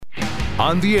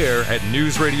On the air at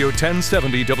News Radio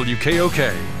 1070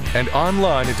 WKOK and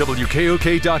online at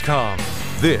WKOK.com.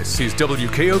 This is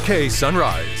WKOK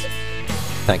Sunrise.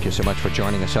 Thank you so much for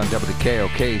joining us on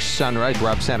WKOK Sunrise.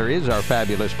 Rob Center is our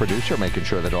fabulous producer, making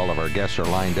sure that all of our guests are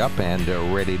lined up and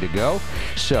ready to go.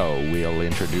 So we'll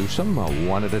introduce them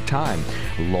one at a time.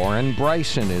 Lauren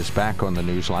Bryson is back on the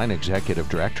Newsline, Executive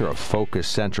Director of Focus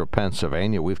Central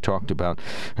Pennsylvania. We've talked about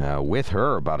with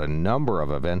her about a number of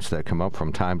events that come up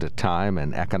from time to time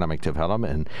in economic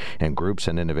development and groups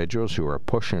and individuals who are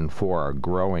pushing for a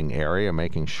growing area,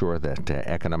 making sure that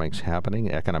economic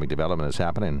development is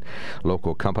happening.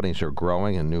 Local companies are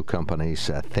growing and new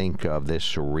companies think of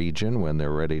this region when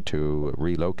they're ready to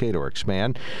relocate or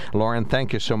expand. Lauren,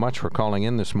 thank you so much for calling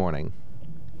in this morning.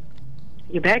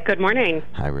 You bet. Good morning.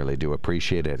 I really do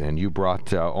appreciate it. And you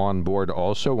brought on board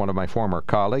also one of my former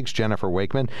colleagues, Jennifer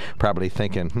Wakeman, probably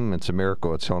thinking, it's a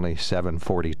miracle. It's only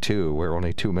 7:42. We're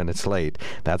only 2 minutes late.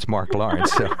 That's Mark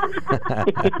Lawrence.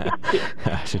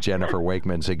 So Jennifer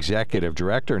Wakeman's Executive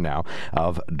Director now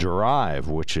of Drive,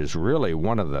 which is really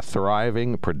one of the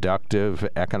thriving, productive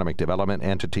economic development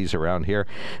entities around here.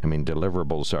 I mean,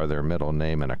 deliverables are their middle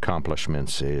name, and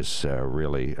accomplishments is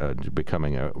really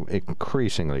becoming an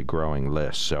increasingly growing list.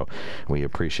 So we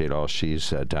appreciate all she's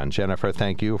done. Jennifer,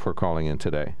 thank you for calling in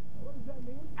today.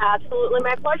 Absolutely.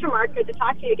 My pleasure, Mark. Good to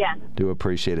talk to you again. Do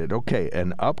appreciate it. Okay,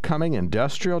 an upcoming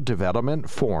Industrial Development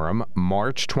Forum,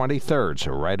 March 23rd,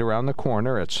 so right around the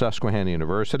corner at Susquehanna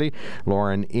University.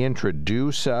 Lauren,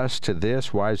 introduce us to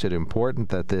this. Why is it important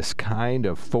that this kind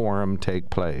of forum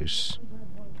take place?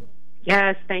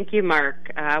 Yes, thank you,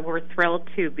 Mark. We're thrilled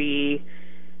to be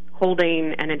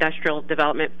holding an Industrial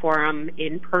Development Forum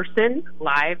in person,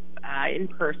 live in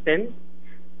person,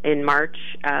 in March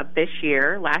of this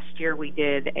year. Last year we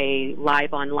did a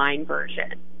live online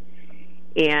version.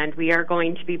 And we are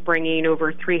going to be bringing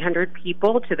over 300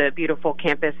 people to the beautiful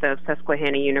campus of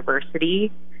Susquehanna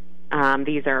University.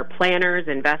 These are planners,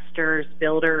 investors,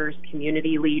 builders,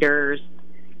 community leaders,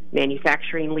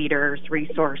 manufacturing leaders,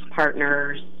 resource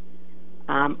partners,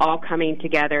 all coming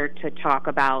together to talk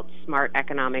about smart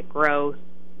economic growth,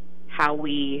 how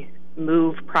we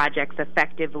move projects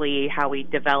effectively, how we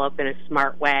develop in a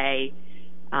smart way,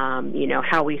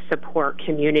 how we support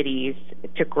communities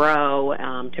to grow,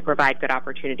 to provide good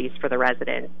opportunities for the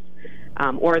residents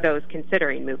or those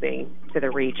considering moving to the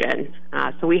region.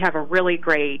 So we have a really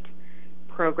great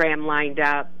program lined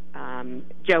up.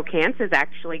 Joe Kantz is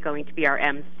actually going to be our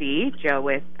MC, Joe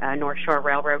with North Shore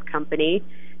Railroad Company.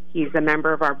 He's a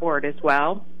member of our board as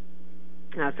well.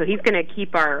 So he's going to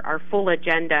keep our full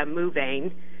agenda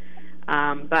moving.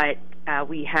 But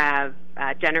we have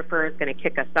Jennifer is going to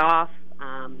kick us off.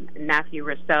 Matthew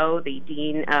Rousseau, the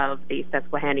Dean of the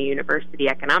Susquehanna University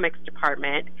Economics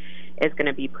Department, is going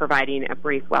to be providing a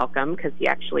brief welcome because he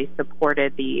actually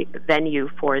supported the venue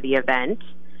for the event.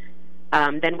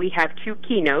 Then we have two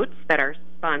keynotes that are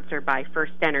sponsored by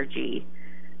First Energy.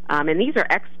 And these are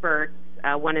experts.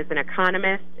 One is an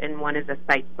economist and one is a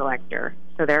site selector.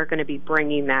 So they're going to be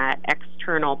bringing that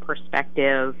external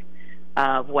perspective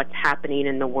of what's happening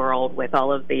in the world with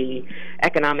all of the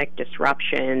economic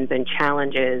disruptions and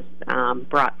challenges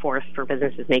brought forth for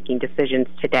businesses making decisions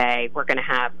today. We're going to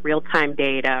have real-time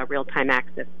data, real-time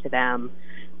access to them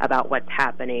about what's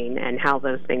happening and how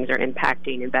those things are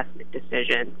impacting investment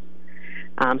decisions.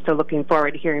 So looking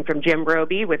forward to hearing from Jim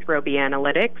Roby with Roby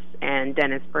Analytics and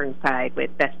Dennis Burnside with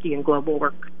Bestian Global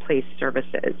Workplace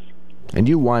Services. And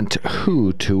you want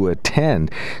who to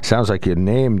attend? Sounds like you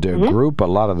named a group, a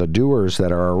lot of the doers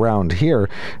that are around here.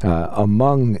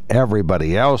 Among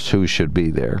everybody else, who should be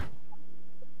there?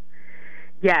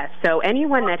 Yes, so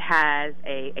anyone that has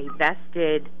a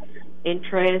vested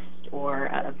interest or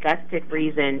a vested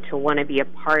reason to want to be a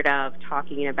part of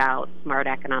talking about smart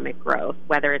economic growth,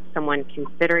 whether it's someone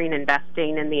considering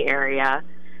investing in the area,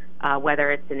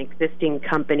 whether it's an existing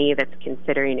company that's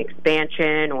considering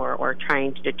expansion or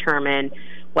trying to determine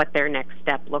what their next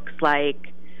step looks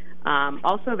like.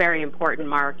 Also very important,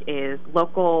 Mark, is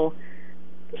local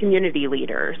community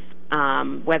leaders,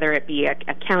 whether it be a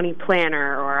county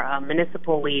planner or a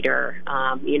municipal leader.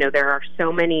 There are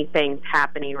so many things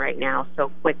happening right now so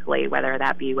quickly, whether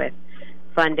that be with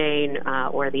funding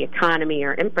or the economy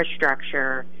or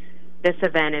infrastructure. This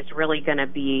event is really going to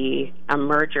be a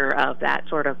merger of that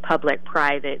sort of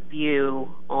public-private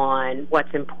view on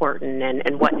what's important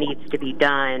and what needs to be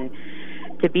done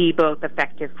to be both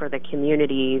effective for the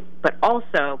communities, but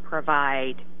also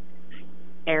provide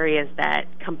areas that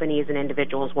companies and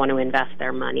individuals want to invest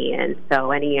their money in.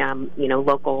 So any,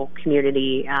 local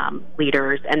community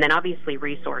leaders, and then obviously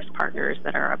resource partners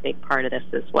that are a big part of this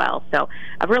as well. So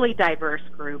a really diverse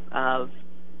group of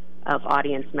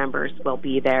audience members will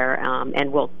be there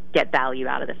and will get value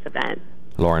out of this event.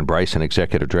 Lauren Bryson,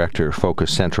 Executive Director,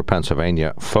 Focus Central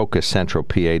Pennsylvania,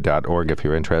 focuscentralpa.org if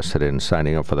you're interested in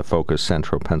signing up for the Focus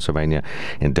Central Pennsylvania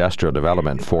Industrial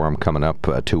Development Forum coming up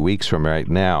 2 weeks from right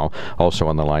now. Also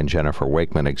on the line, Jennifer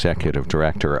Wakeman, Executive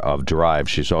Director of Drive.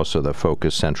 She's also the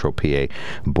Focus Central PA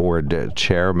Board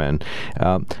Chairman.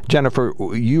 Jennifer,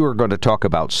 you are going to talk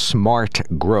about smart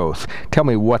growth. Tell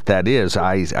me what that is.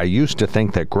 I used to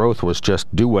think that growth was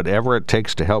just do whatever it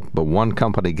takes to help the one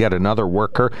company get another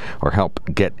worker or help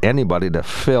get anybody to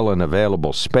fill an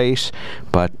available space,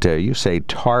 but you say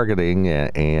targeting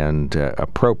and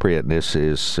appropriateness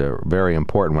is very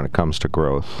important when it comes to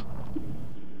growth.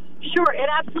 Sure, it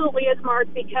absolutely is,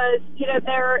 Mark, because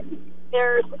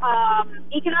there's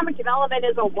economic development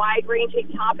is a wide-ranging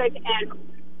topic,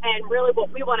 and really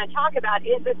what we want to talk about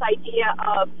is this idea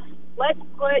of let's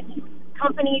put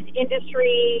companies,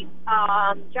 industry,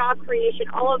 job creation,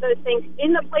 all of those things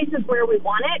in the places where we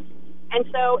want it. And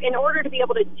so in order to be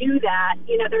able to do that,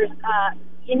 you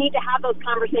need to have those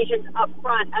conversations up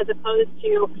front as opposed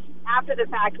to after the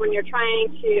fact when you're trying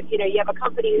to, you have a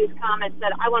company who's come and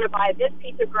said, I want to buy this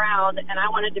piece of ground and I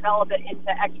want to develop it into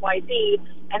XYZ.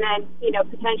 And then,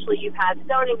 potentially you've had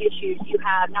zoning issues, you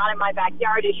have not in my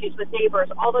backyard issues with neighbors,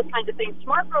 all those kinds of things.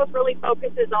 Smart growth really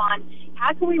focuses on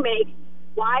how can we make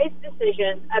wise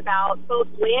decisions about both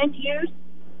land use,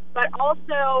 but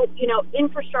also,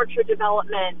 infrastructure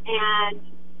development and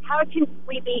how can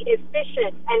we be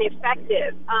efficient and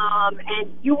effective.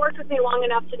 And you worked with me long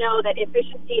enough to know that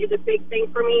efficiency is a big thing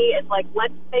for me. It's like,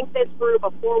 let's think this through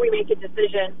before we make a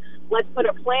decision. Let's put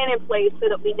a plan in place so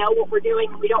that we know what we're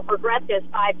doing and we don't regret this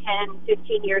 5, 10,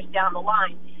 15 years down the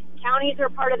line. Counties are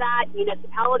part of that.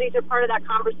 Municipalities are part of that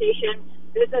conversation.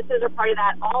 Businesses are part of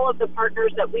that. All of the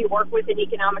partners that we work with in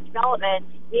economic development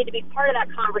need to be part of that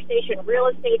conversation. Real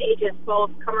estate agents,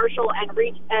 both commercial and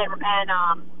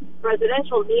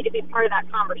residential, need to be part of that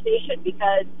conversation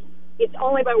because it's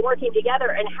only by working together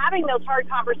and having those hard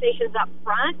conversations up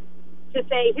front to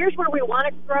say, here's where we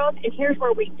want growth and here's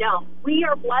where we don't. We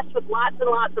are blessed with lots and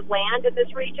lots of land in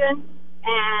this region,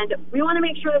 and we want to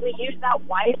make sure that we use that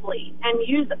wisely and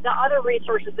use the other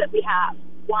resources that we have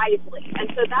wisely.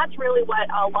 And so that's really what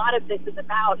a lot of this is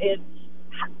about, is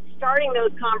starting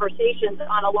those conversations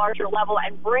on a larger level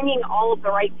and bringing all of the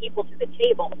right people to the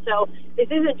table. So this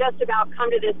isn't just about come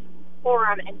to this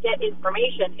forum and get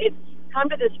information. It's come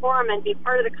to this forum and be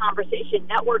part of the conversation,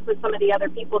 network with some of the other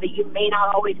people that you may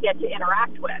not always get to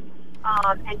interact with,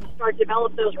 and start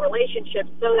develop those relationships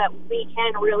so that we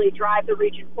can really drive the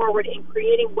region forward in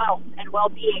creating wealth and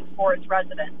well-being for its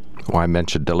residents. Well, I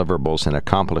mentioned deliverables and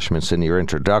accomplishments in your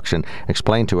introduction.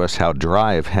 Explain to us how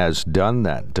Drive has done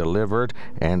that, delivered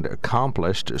and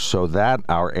accomplished, so that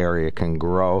our area can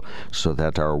grow, so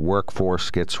that our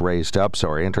workforce gets raised up, so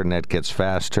our internet gets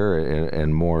faster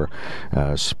and more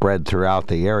spread throughout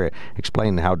the area.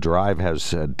 Explain how Drive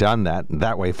has done that.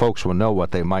 That way folks will know what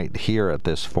they might hear at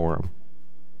this forum.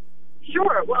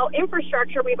 Sure. Well,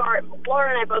 infrastructure,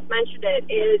 Lauren and I both mentioned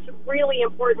it, is really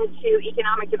important to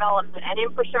economic development. And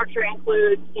infrastructure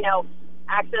includes,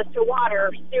 access to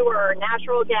water, sewer,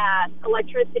 natural gas,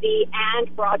 electricity,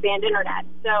 and broadband internet.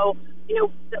 So,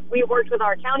 we worked with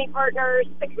our county partners,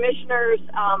 the commissioners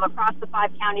across the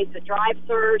 5 counties that Drive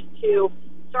serves to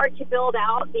start to build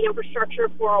out the infrastructure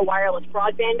for a wireless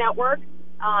broadband network.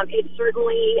 It's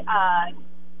certainly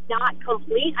not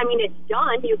complete. I mean, it's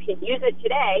done. You can use it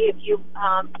today if you,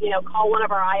 call one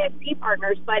of our ISP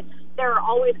partners, but there are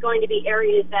always going to be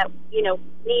areas that,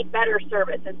 need better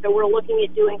service. And so we're looking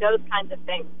at doing those kinds of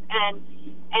things. And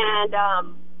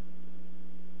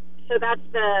so that's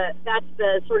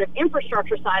the sort of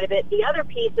infrastructure side of it. The other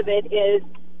piece of it is,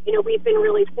 we've been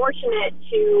really fortunate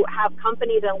to have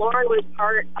companies, and Lauren was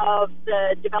part of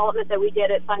the development that we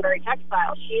did at Sunbury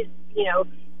Textile. She's,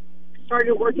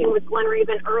 started working with Glen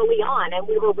Raven early on, and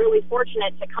we were really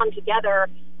fortunate to come together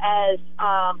as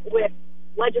with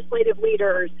legislative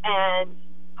leaders and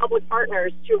public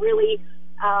partners to really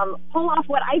pull off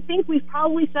what I think we've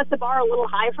probably set the bar a little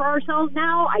high for ourselves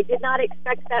now. I did not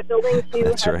expect that building to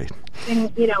That's have right. been,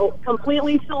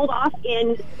 completely sold off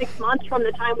in 6 months from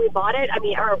the time we bought it. I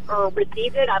mean, or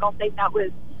received it. I don't think that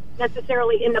was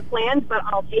necessarily in the plans, but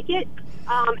I'll take it.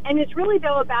 And it's really,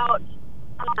 though, about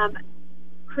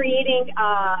creating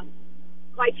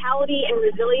vitality and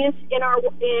resilience in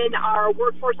our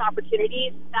workforce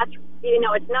opportunities. That's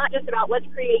it's not just about let's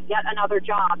create yet another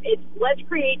job. It's let's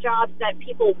create jobs that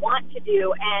people want to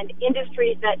do and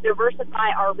industries that diversify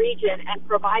our region and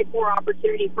provide more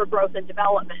opportunity for growth and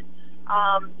development.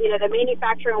 The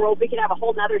manufacturing world, we could have a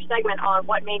whole nother segment on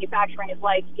what manufacturing is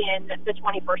like in the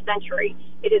 21st century.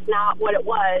 It is not what it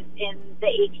was in the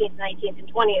 18th, 19th,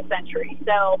 and 20th century.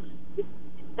 So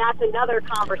that's another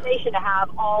conversation to have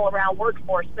all around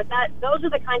workforce. But those are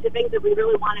the kinds of things that we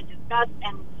really want to discuss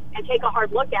and take a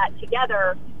hard look at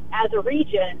together as a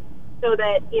region, so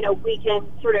that, we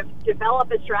can sort of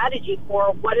develop a strategy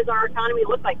for what does our economy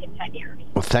look like in 10 years.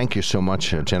 Well, thank you so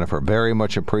much, Jennifer. Very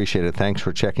much appreciated. Thanks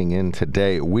for checking in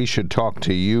today. We should talk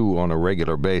to you on a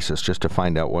regular basis just to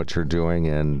find out what you're doing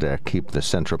and keep the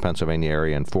central Pennsylvania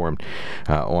area informed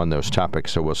on those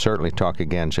topics. So we'll certainly talk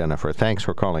again, Jennifer. Thanks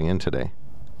for calling in today.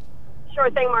 Sure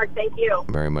thing, Mark. Thank you.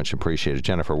 Very much appreciated.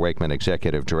 Jennifer Wakeman,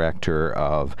 Executive Director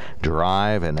of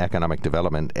DRIVE, an economic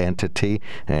development entity,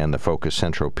 and the Focus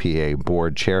Central PA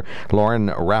Board Chair. Lauren,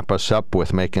 wrap us up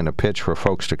with making a pitch for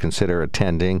folks to consider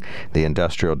attending the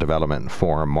Industrial Development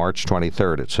Forum March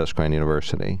 23rd at Susquehanna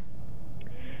University.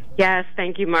 Yes,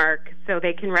 thank you, Mark. So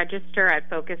they can register at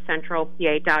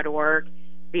focuscentralpa.org.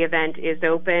 The event is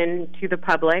open to the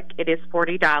public. It is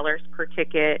 $40 per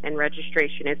ticket, and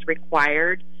registration is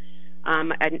required.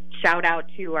 A shout out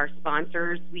to our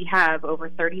sponsors. We have over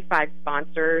 35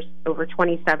 sponsors. Over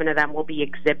 27 of them will be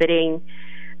exhibiting.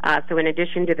 So in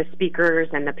addition to the speakers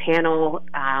and the panel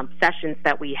sessions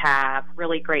that we have,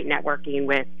 really great networking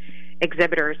with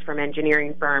exhibitors from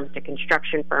engineering firms to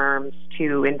construction firms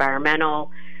to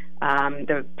environmental,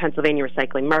 the Pennsylvania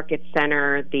Recycling Market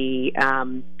Center, the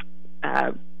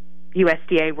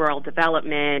USDA Rural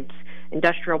Development,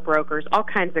 industrial brokers, all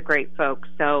kinds of great folks.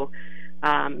 So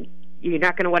you're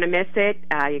not going to want to miss it.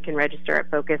 You can register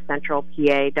at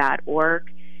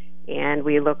focuscentralpa.org, and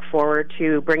we look forward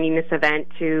to bringing this event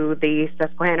to the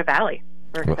Susquehanna Valley.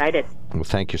 We're excited. Well,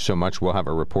 thank you so much. We'll have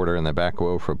a reporter in the back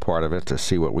row for part of it to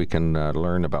see what we can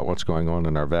learn about what's going on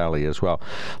in our valley as well.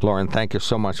 Lauren, thank you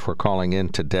so much for calling in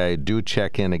today. Do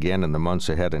check in again in the months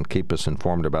ahead and keep us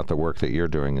informed about the work that you're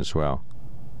doing as well.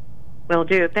 Will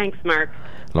do. Thanks, Mark.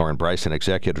 Lauren Bryson,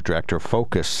 Executive Director,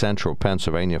 Focus Central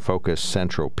Pennsylvania,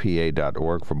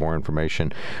 focuscentralpa.org for more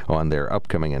information on their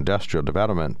upcoming Industrial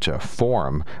Development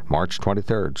Forum, March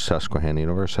 23rd, Susquehanna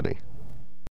University.